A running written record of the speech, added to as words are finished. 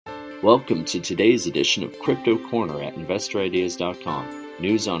Welcome to today's edition of Crypto Corner at InvestorIdeas.com.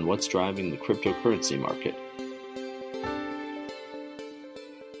 News on what's driving the cryptocurrency market.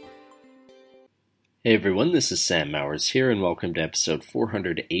 Hey everyone, this is Sam Mowers here, and welcome to episode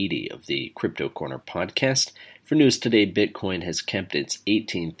 480 of the Crypto Corner podcast. For news today, Bitcoin has kept its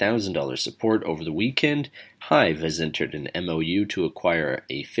 $18,000 support over the weekend. HIVE has entered an MOU to acquire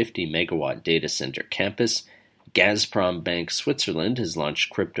a 50-megawatt data center campus. Gazprom Bank Switzerland has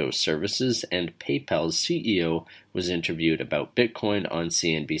launched crypto services, and PayPal's CEO was interviewed about Bitcoin on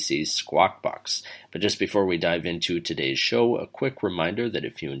CNBC's Squawk Box. But just before we dive into today's show, a quick reminder that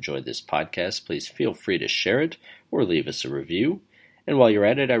if you enjoyed this podcast, please feel free to share it or leave us a review. And while you're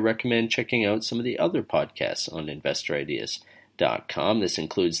at it, I recommend checking out some of the other podcasts on InvestorIdeas.com. This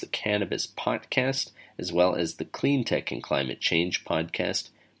includes the Cannabis Podcast, as well as the Clean Tech and Climate Change Podcast.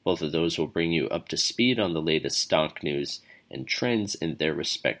 Both of those will bring you up to speed on the latest stock news and trends in their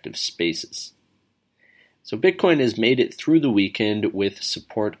respective spaces. So Bitcoin has made it through the weekend with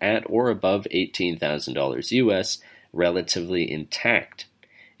support at or above $18,000 US, relatively intact.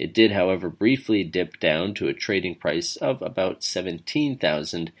 It did, however, briefly dip down to a trading price of about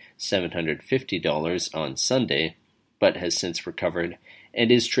 $17,750 on Sunday, but has since recovered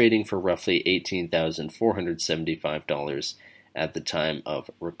and is trading for roughly $18,475 at the time of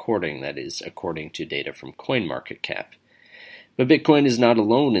recording, that is, according to data from CoinMarketCap. But Bitcoin is not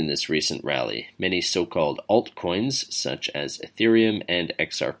alone in this recent rally. Many so-called altcoins, such as Ethereum and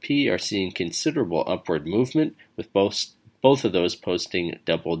XRP, are seeing considerable upward movement, with both of those posting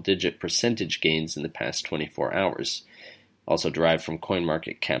double-digit percentage gains in the past 24 hours. Also derived from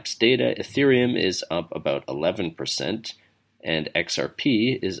CoinMarketCap's data, Ethereum is up about 11%, and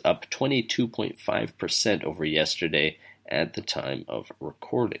XRP is up 22.5% over yesterday, at the time of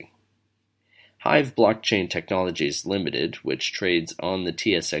recording. HIVE Blockchain Technologies Limited, which trades on the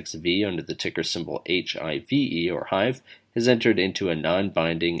TSXV under the ticker symbol HIVE or HIVE, has entered into a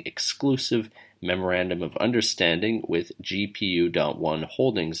non-binding exclusive memorandum of understanding with GPU.One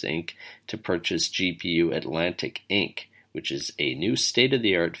Holdings Inc. to purchase GPU Atlantic Inc., which is a new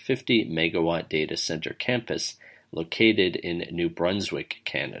state-of-the-art 50-megawatt data center campus located in New Brunswick,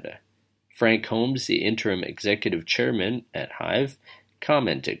 Canada. Frank Holmes, the interim executive chairman at HIVE,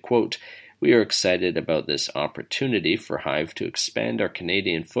 commented, quote, "We are excited about this opportunity for HIVE to expand our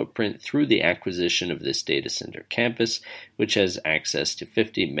Canadian footprint through the acquisition of this data center campus, which has access to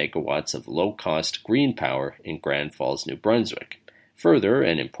 50 megawatts of low-cost green power in Grand Falls, New Brunswick. Further,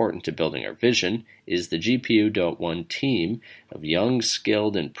 and important to building our vision, is the GPU.One team of young,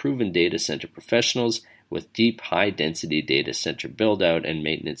 skilled, and proven data center professionals with deep, high-density data center build-out and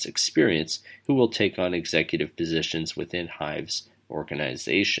maintenance experience who will take on executive positions within HIVE's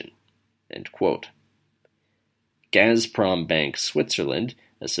organization." End quote. Gazprom Bank Switzerland,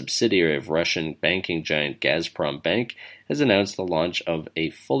 a subsidiary of Russian banking giant Gazprom Bank, has announced the launch of a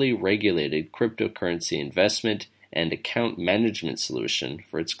fully regulated cryptocurrency investment and account management solution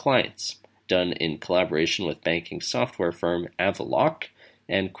for its clients, done in collaboration with banking software firm Avaloq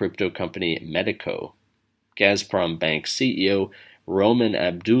and crypto company Medico. Gazprom Bank CEO Roman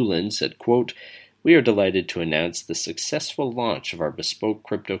Abdulin said, quote, "We are delighted to announce the successful launch of our bespoke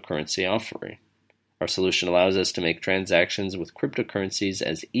cryptocurrency offering. Our solution allows us to make transactions with cryptocurrencies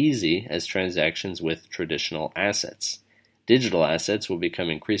as easy as transactions with traditional assets. Digital assets will become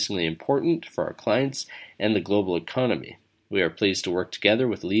increasingly important for our clients and the global economy. We are pleased to work together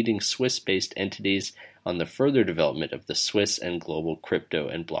with leading Swiss-based entities on the further development of the Swiss and global crypto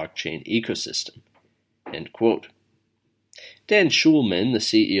and blockchain ecosystem." End quote. Dan Schulman, the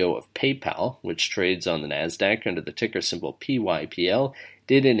CEO of PayPal, which trades on the NASDAQ under the ticker symbol PYPL,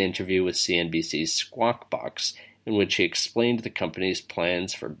 did an interview with CNBC's Squawk Box in which he explained the company's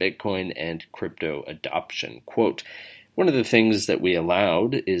plans for Bitcoin and crypto adoption. Quote, "One of the things that we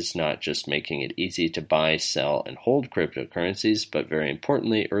allowed is not just making it easy to buy, sell, and hold cryptocurrencies, but very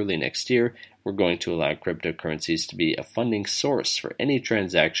importantly, early next year, we're going to allow cryptocurrencies to be a funding source for any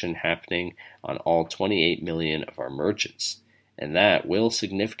transaction happening on all 28 million of our merchants. And that will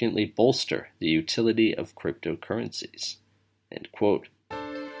significantly bolster the utility of cryptocurrencies." End quote.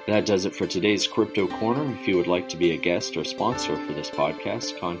 That does it for today's Crypto Corner. If you would like to be a guest or sponsor for this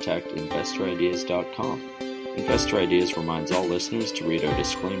podcast, contact InvestorIdeas.com. Investor Ideas reminds all listeners to read our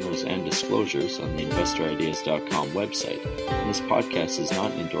disclaimers and disclosures on the InvestorIdeas.com website, and this podcast is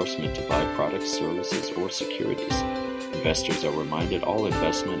not an endorsement to buy products, services, or securities. Investors are reminded all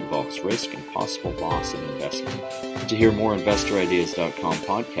investment involves risk and possible loss of investment. To hear more InvestorIdeas.com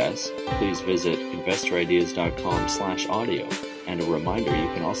podcasts, please visit InvestorIdeas.com/audio. And a reminder, you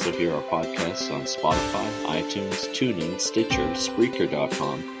can also hear our podcasts on Spotify, iTunes, TuneIn, Stitcher,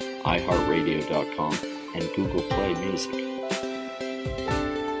 Spreaker.com, iHeartRadio.com, and Google Play Music.